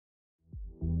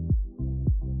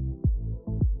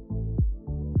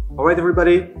All right,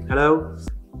 everybody, hello.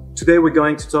 Today we're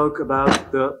going to talk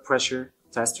about the pressure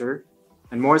tester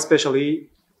and more especially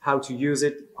how to use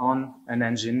it on an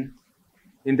engine.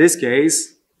 In this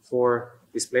case, for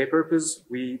display purpose,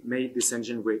 we made this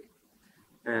engine rig.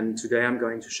 And today I'm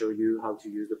going to show you how to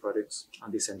use the products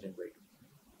on this engine rig.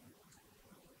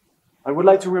 I would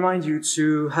like to remind you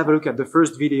to have a look at the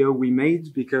first video we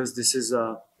made because this is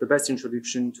the best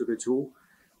introduction to the tool.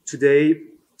 Today,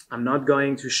 I'm not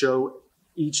going to show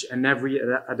each and every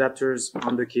adapters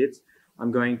on the kit.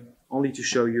 I'm going only to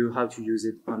show you how to use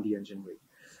it on the engine rig.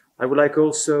 I would like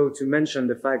also to mention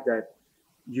the fact that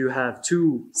you have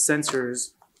two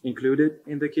sensors included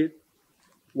in the kit,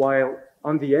 while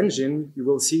on the engine, you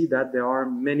will see that there are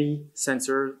many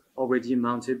sensors already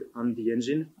mounted on the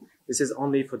engine. This is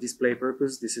only for display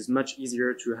purpose. This is much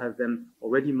easier to have them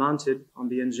already mounted on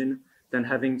the engine than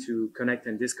having to connect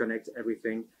and disconnect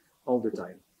everything all the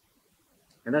time.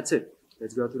 And that's it.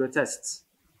 Let's go to the tests.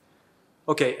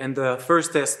 Okay, and the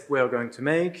first test we are going to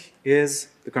make is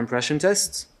the compression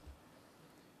test.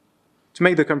 To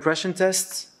make the compression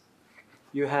test,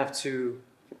 you have to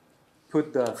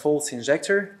put the false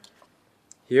injector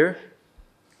here.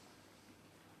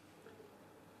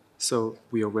 So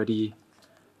we already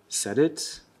set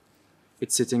it.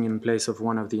 It's sitting in place of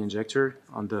one of the injector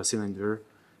on the cylinder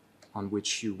on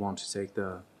which you want to take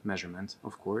the measurement,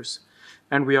 of course.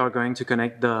 And we are going to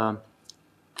connect the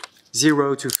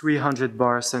 0 to 300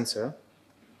 bar sensor.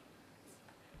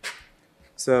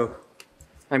 So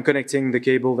I'm connecting the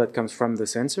cable that comes from the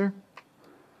sensor.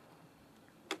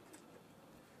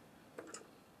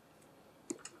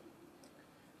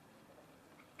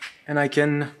 And I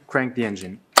can crank the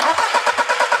engine.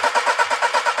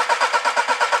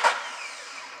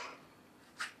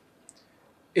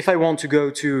 If I want to go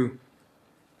to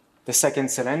the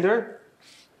second cylinder,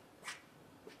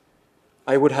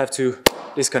 I would have to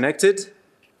disconnect it,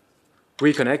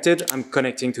 reconnect it. I'm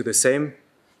connecting to the same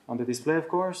on the display, of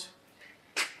course.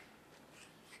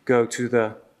 Go to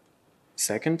the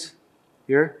second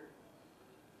here,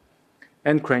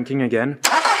 and cranking again.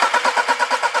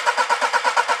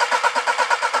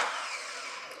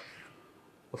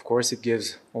 Of course, it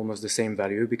gives almost the same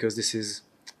value because this is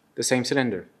the same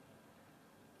cylinder.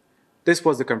 This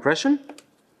was the compression.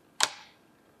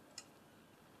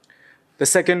 The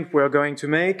second we're going to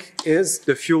make is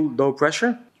the fuel low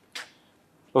pressure.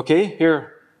 Okay,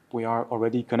 here we are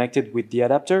already connected with the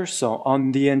adapter. So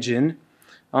on the engine,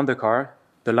 on the car,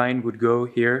 the line would go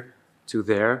here to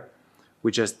there.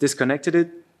 We just disconnected it.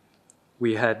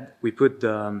 We put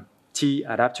the T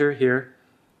adapter here,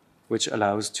 which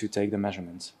allows to take the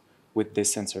measurements with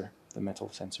this sensor, the metal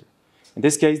sensor. In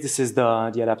this case, this is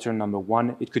the adapter number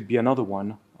 1. It could be another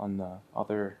one on the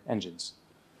other engines.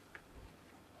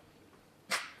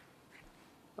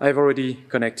 I've already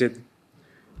connected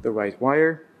the right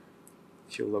wire,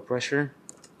 fuel low pressure,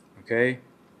 okay,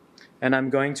 and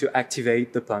I'm going to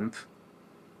activate the pump.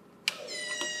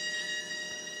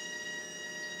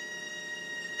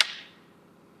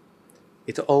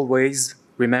 It always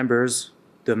remembers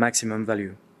the maximum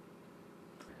value.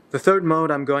 The third mode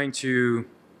I'm going to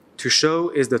show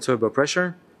is the turbo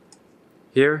pressure.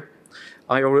 Here,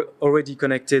 I already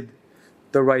connected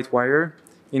the right wire.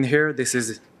 In here, this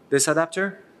is this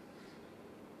adapter,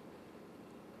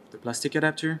 the plastic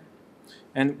adapter,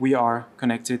 and we are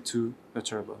connected to the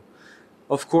turbo.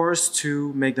 Of course,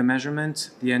 to make the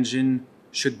measurement, the engine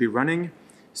should be running.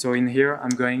 So in here, I'm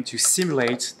going to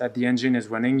simulate that the engine is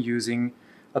running using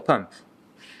a pump.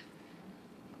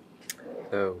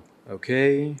 So,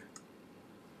 okay.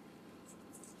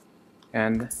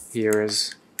 And here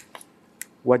is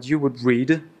what you would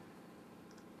read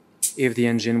if the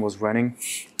engine was running.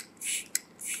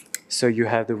 So you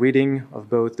have the reading of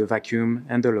both the vacuum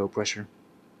and the low pressure.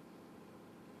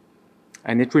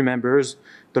 And it remembers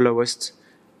the lowest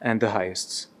and the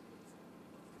highest.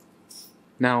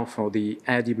 Now for the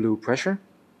AD blue pressure.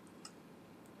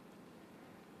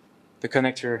 The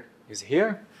connector is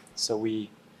here. So we,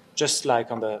 just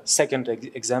like on the second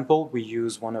example, we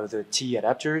use one of the T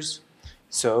adapters.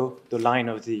 So the line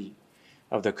of the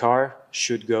car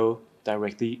should go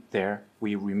directly there.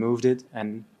 We removed it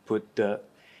and put the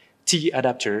T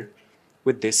adapter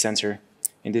with this sensor.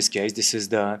 In this case, this is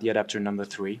the adapter number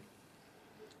 3.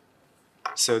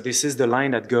 So this is the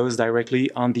line that goes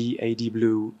directly on the AD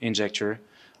blue injector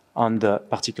on the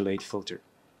particulate filter.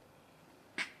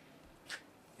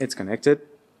 It's connected.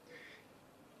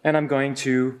 And I'm going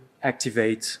to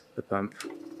activate the pump.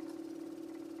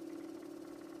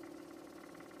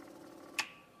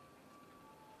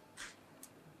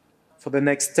 For the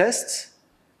next test,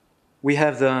 we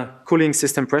have the cooling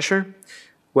system pressure.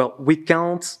 Well, we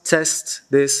can't test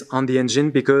this on the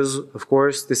engine because, of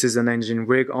course, this is an engine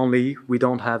rig only. We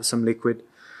don't have some liquid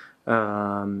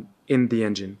in the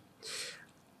engine.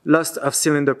 Loss of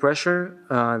cylinder pressure,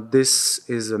 this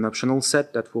is an optional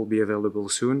set that will be available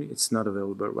soon. It's not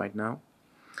available right now.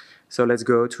 So let's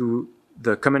go to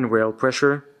the common rail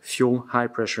pressure, fuel high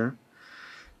pressure.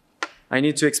 I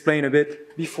need to explain a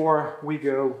bit before we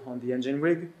go on the engine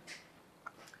rig.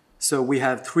 So we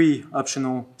have three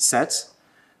optional sets.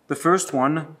 The first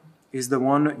one is the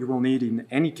one you will need in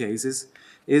any cases,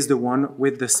 is the one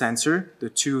with the sensor, the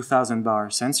 2000 bar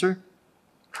sensor,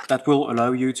 that will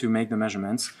allow you to make the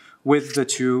measurements with the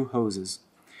two hoses.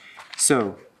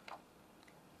 So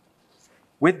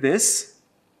with this,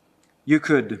 you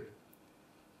could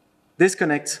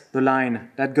disconnect the line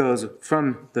that goes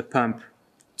from the pump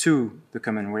to the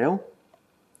common rail.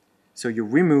 So you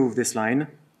remove this line,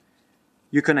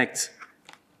 you connect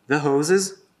the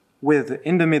hoses with,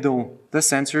 in the middle, the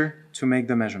sensor to make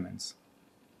the measurements.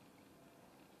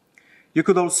 You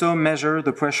could also measure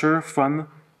the pressure from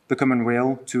the common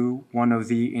rail to one of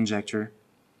the injector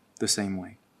the same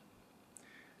way.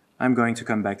 I'm going to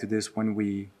come back to this when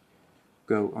we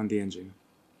go on the engine.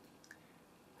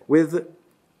 With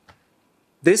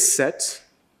this set,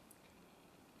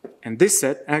 and this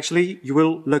set, actually, you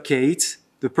will locate,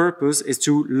 the purpose is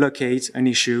to locate an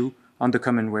issue on the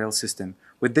common rail system.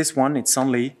 With this one, it's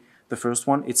only, the first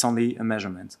one, it's only a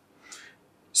measurement.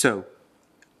 So,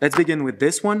 let's begin with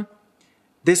this one.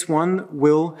 This one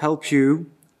will help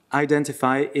you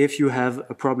identify if you have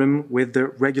a problem with the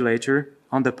regulator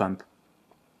on the pump.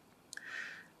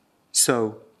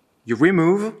 So, you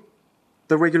remove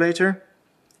the regulator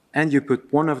and you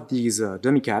put one of these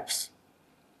dummy caps.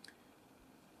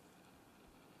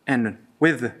 And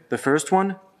with the first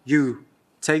one, you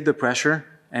take the pressure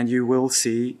and you will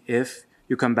see if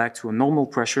you come back to a normal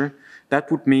pressure. That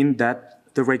would mean that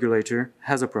the regulator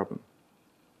has a problem.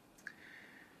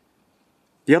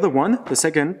 The other one, the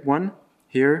second one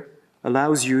here,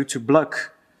 allows you to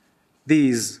block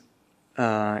these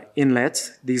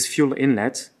inlets, these fuel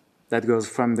inlets that goes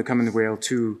from the common rail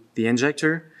to the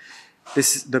injector.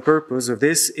 The purpose of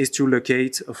this is to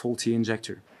locate a faulty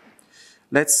injector.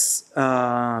 Let's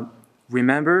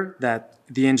remember that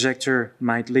the injector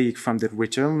might leak from the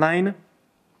return line,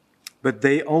 but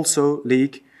they also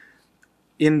leak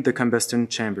in the combustion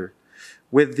chamber.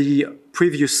 With the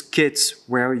previous kits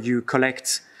where you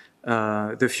collect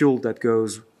the fuel that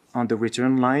goes on the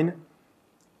return line,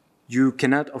 you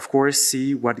cannot, of course,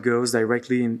 see what goes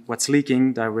directly in, what's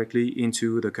leaking directly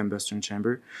into the combustion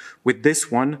chamber. With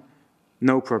this one,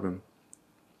 no problem.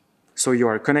 So you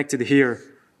are connected here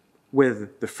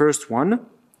with the first one,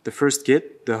 the first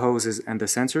kit, the hoses and the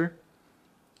sensor.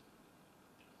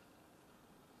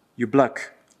 You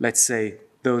block, let's say,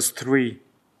 those three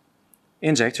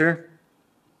injectors,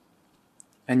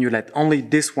 and you let only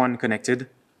this one connected,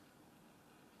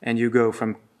 and you go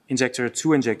from injector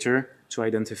to injector to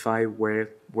identify where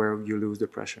you lose the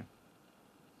pressure.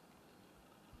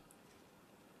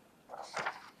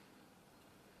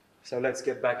 So let's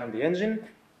get back on the engine.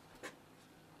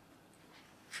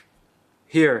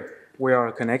 Here we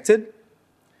are connected.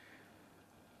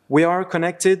 We are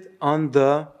connected on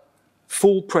the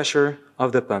full pressure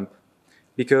of the pump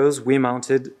because we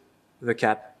mounted the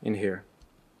cap in here.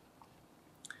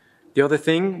 The other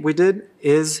thing we did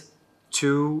is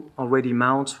to already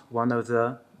mount one of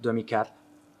the dummy cap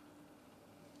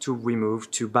to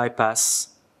remove, to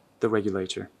bypass the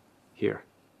regulator here.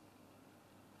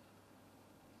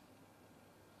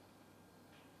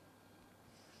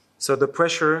 So the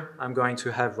pressure I'm going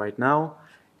to have right now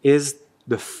is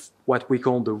what we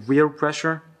call the real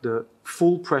pressure, the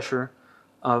full pressure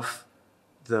of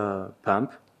the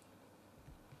pump,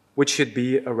 which should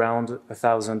be around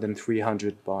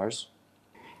 1,300 bars.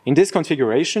 In this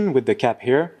configuration with the cap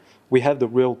here, we have the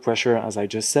real pressure, as I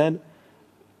just said.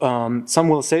 Some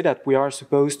will say that we are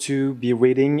supposed to be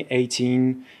reading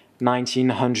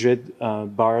 1,900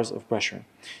 bars of pressure.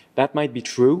 That might be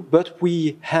true, but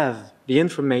we have the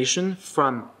information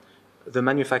from the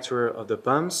manufacturer of the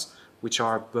pumps, which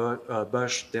are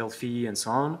Bosch, Delphi, and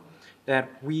so on, that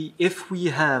if we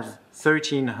have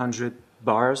 1,300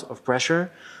 bars of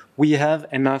pressure, we have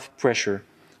enough pressure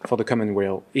for the common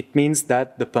rail. It means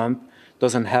that the pump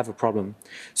doesn't have a problem.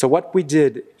 So what we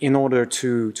did in order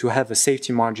to have a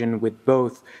safety margin with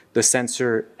both the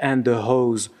sensor and the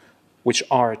hose, which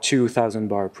are 2,000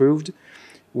 bar approved,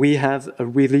 we have a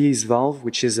release valve,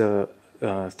 which is a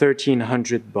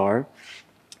 1,300 bar.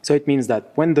 So it means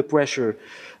that when the pressure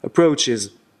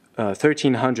approaches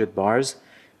 1,300 bars,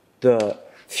 the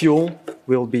fuel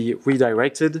will be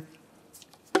redirected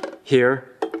here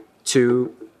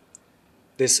to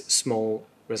this small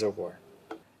reservoir.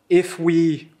 If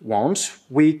we want,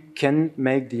 we can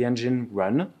make the engine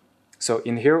run. So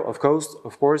in here, of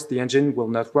course, the engine will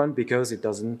not run because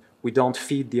we don't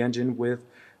feed the engine with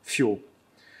fuel.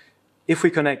 If we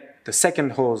connect the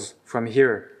second hose from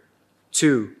here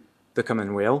to the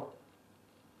common rail,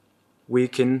 we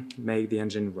can make the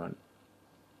engine run.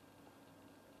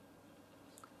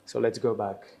 So let's go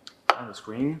back on the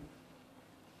screen.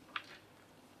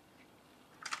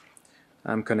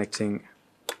 I'm connecting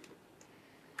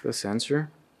the sensor.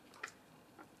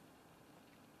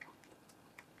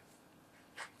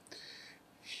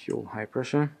 Fuel high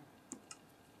pressure.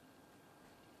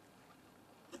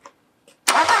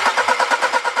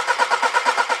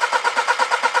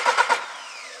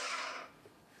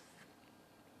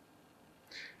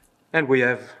 And we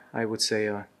have, I would say,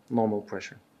 a normal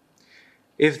pressure.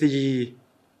 If the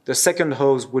second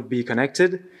hose would be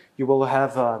connected, you will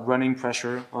have a running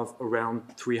pressure of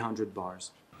around 300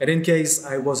 bars. And in case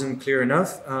I wasn't clear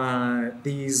enough,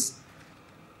 these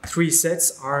 3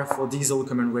 sets are for diesel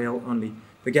common rail only.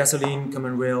 The gasoline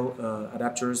common rail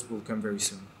adapters will come very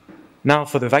soon. Now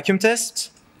for the vacuum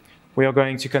test, we are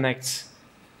going to connect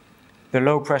the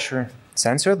low pressure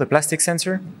sensor, the plastic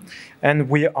sensor, and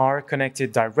we are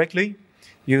connected directly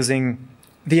using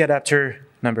the adapter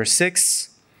number 6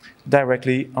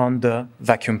 directly on the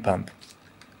vacuum pump.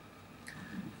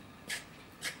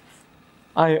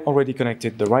 I already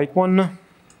connected the right one,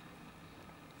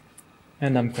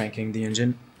 and I'm cranking the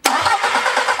engine.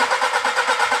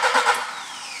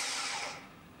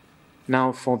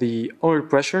 Now for the oil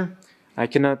pressure, I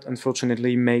cannot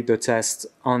unfortunately make the test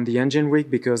on the engine rig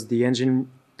because the engine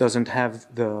doesn't have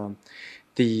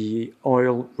the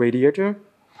oil radiator,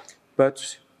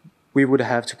 but we would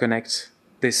have to connect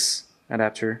this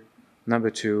adapter number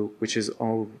 2, which is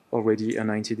already a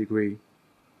 90-degree.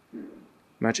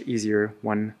 Much easier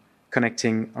when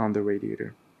connecting on the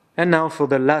radiator. And now for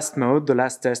the last mode, the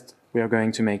last test we are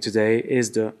going to make today is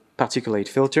the particulate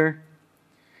filter.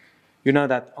 You know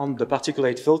that on the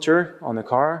particulate filter on a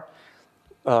car,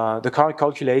 the car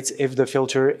calculates if the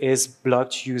filter is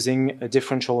blocked using a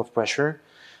differential of pressure.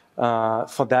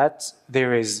 For that,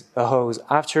 there is a hose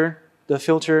after the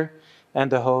filter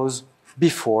and the hose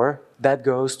before that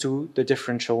goes to the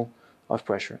differential of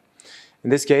pressure. In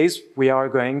this case, we are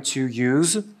going to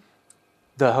use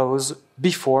the hose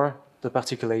before the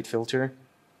particulate filter,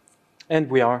 and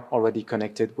we are already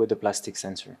connected with the plastic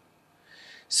sensor.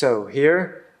 So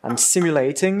here, I'm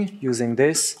simulating using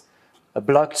this, a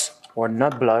blocked or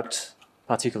not blocked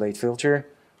particulate filter.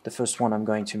 The first one I'm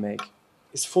going to make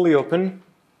is fully open.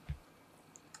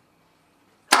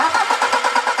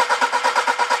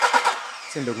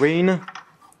 It's in the green.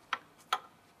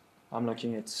 I'm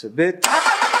looking at it a bit.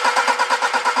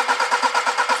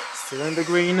 Still in the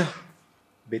green, a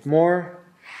bit more.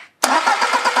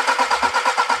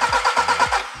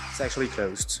 It's actually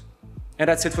closed. And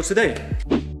that's it for today.